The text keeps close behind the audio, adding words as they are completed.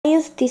I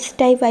use this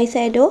type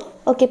eyeshadow.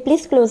 Okay,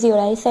 please close your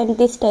eyes and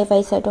this type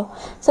eyeshadow.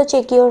 So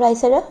check your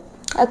eyeshadow.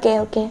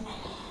 Okay.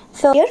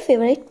 So your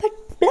favorite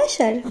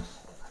blusher.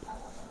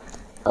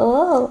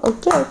 Oh,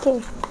 okay.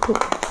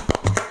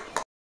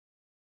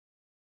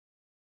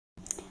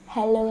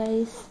 Hello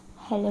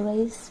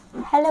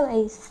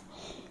guys.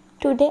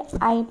 Today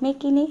I'm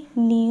making a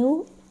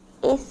new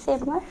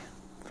ASMR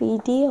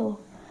video.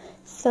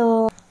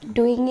 So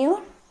doing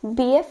your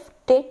BF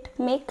date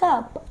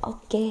makeup.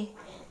 Okay.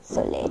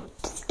 So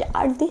let's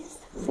start this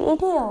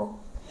video.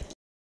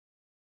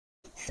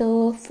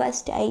 So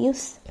first I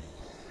use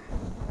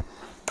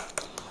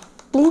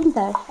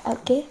cleanser.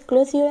 Okay,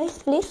 close your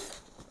eyes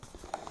please.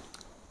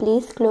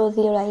 Please close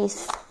your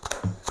eyes.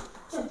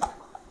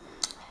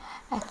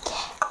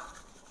 Okay.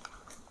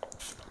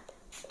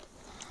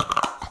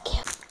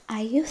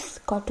 I use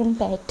cotton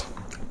pad.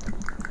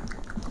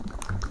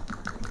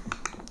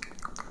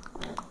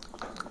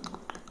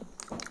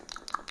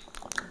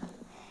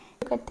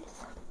 Look at this.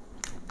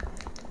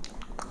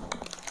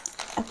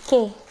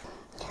 Okay,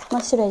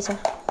 moisturizer.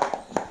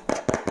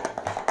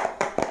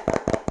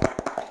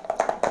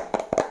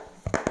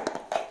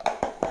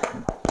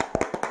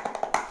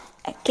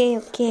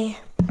 Okay.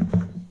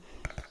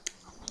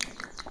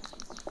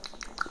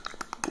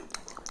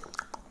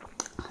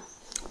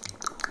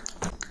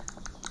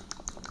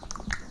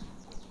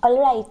 All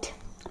right.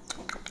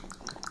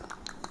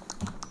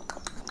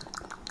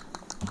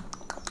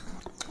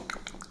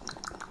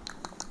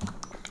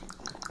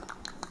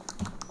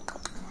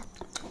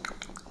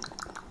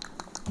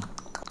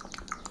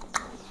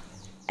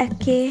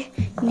 Okay,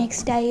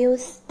 next I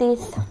use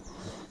this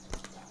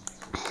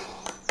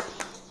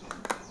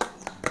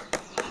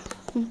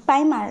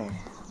primer.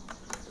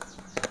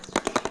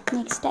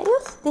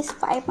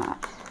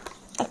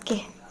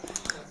 Okay,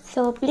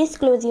 so please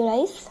close your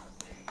eyes.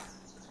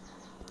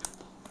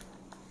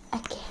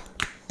 Okay,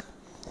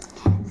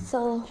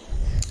 so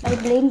I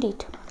blend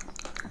it.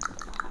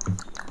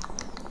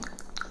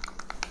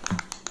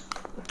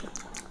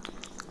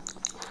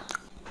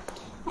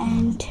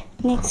 And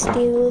next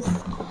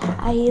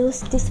I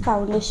use this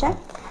foundation,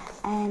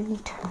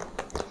 and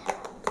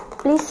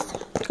please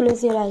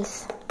close your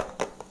eyes.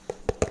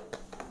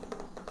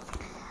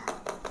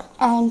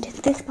 And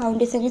this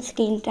foundation is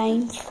skin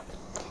times,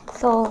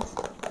 so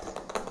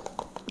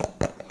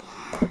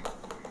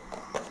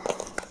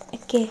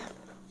okay.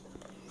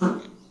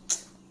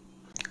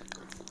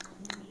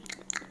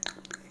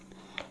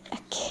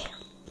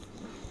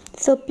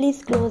 So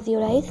please close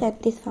your eyes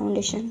at this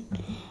foundation.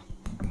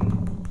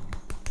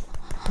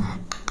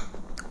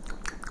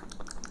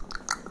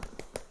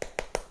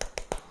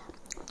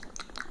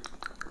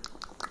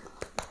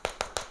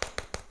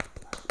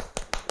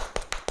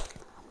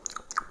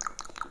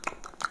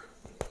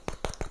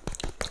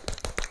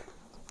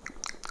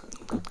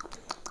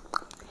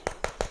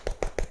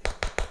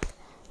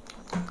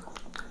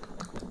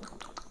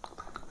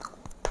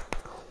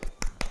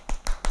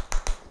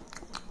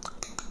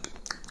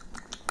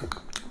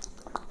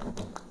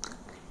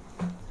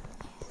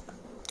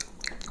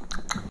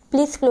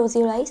 Please close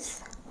your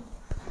eyes.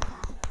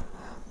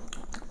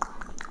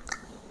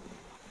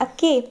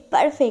 Okay,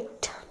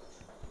 perfect.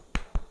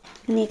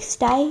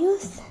 Next I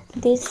use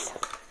this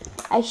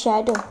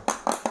eyeshadow.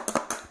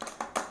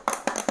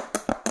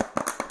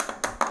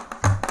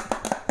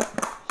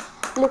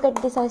 Look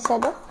at this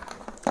eyeshadow.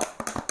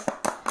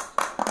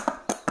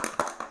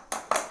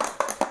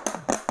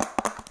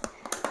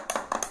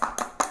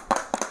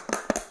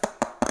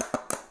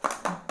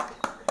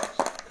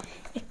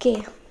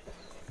 Okay.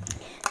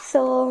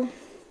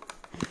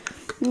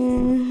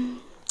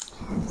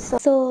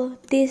 So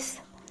this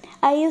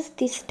I use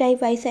this type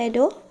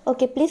eyeshadow.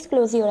 Okay, please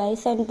close your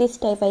eyes and this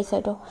type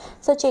eyeshadow.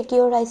 So check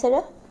your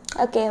eyeshadow.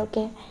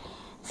 Okay.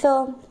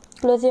 So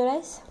close your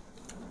eyes.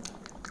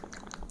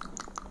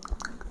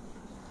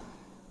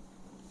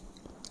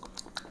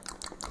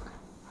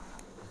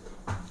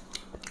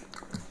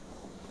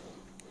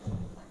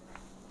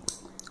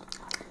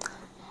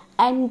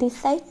 And this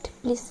side,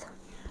 please.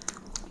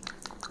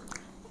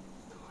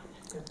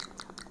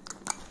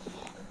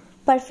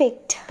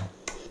 Perfect.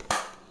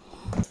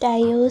 I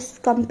use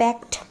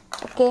compact.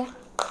 Okay.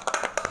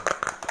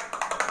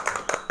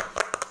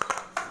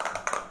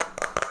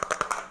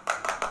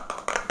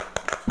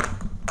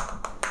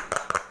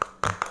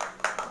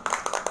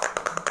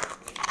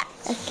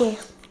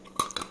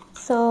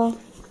 So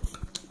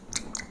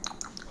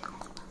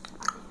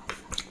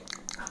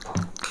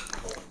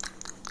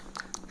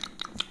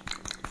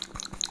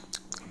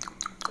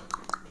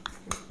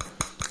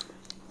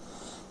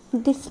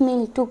this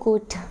smell too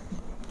good.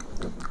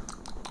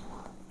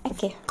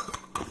 Okay.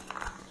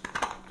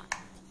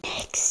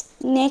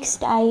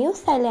 Next I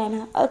use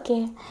eyeliner.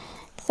 Okay,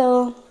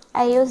 so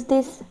I use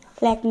this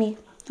LABANI.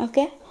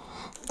 Okay,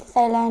 this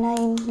eyeliner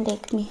in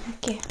LABANI.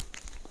 Okay,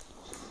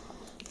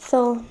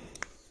 so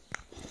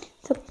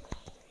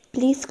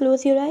please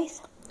close your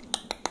eyes.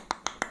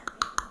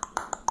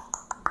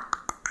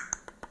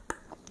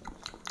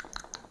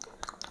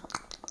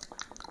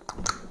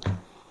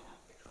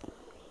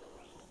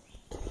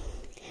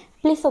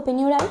 Please open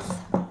your eyes.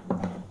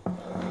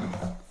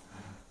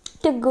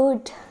 Too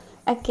good.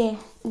 Okay,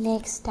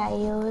 next I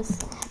use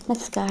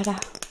mascara.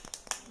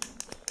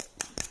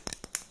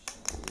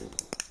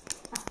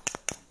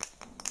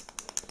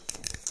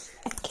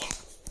 Okay.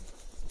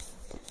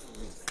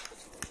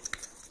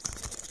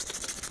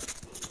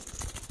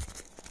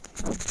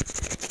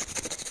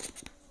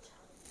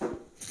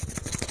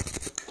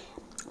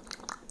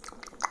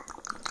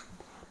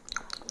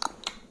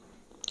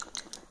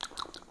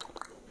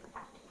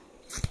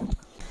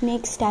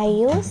 Next I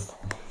use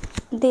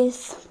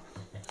this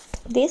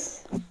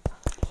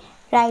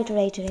right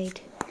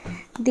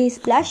this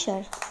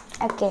blusher.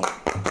 Okay,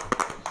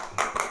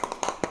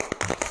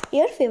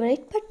 your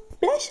favorite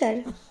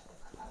blusher.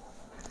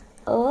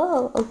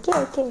 Oh, okay.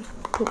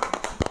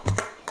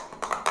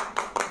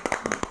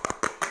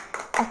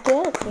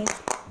 Okay.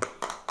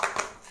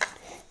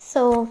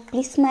 So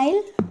please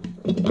smile.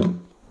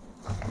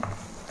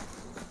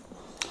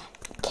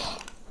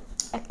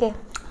 Okay.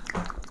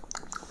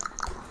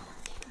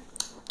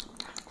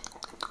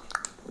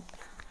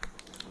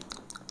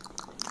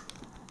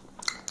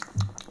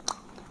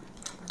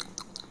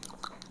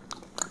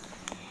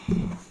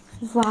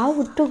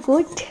 Wow, too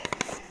good.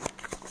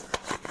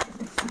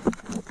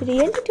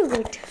 Really too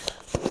good.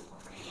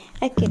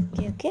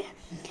 Okay.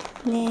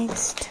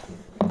 Next,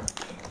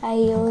 I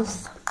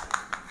use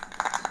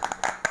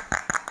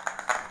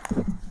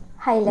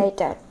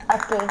highlighter.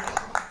 Okay.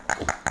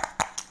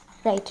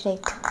 Right.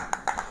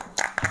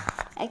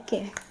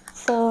 Okay.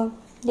 So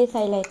this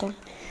highlighter.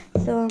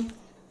 So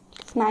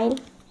smile.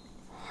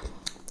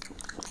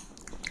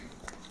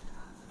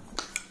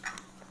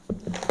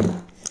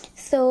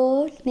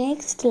 So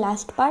next,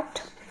 last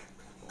part.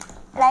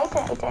 Right.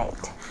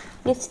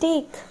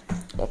 Lipstick.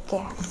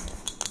 Okay.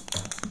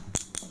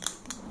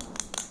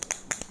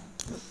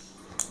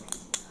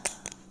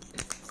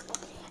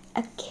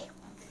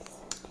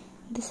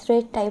 This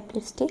red type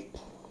lipstick.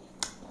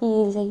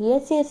 Yes.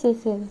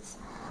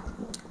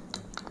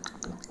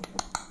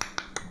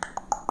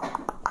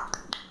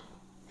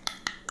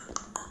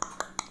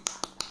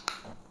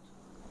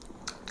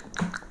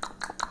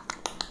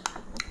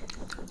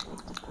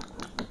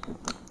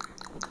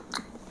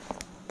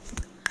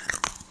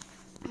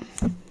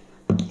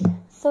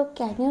 So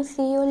can you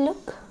see your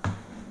look?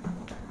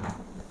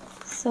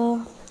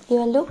 So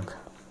your look?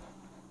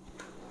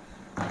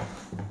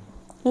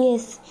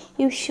 Yes,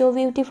 you so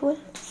beautiful,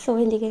 so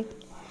elegant.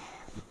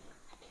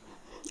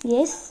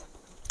 Yes,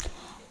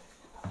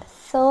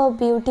 so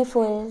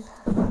beautiful.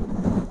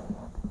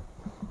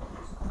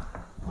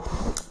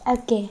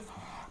 Okay,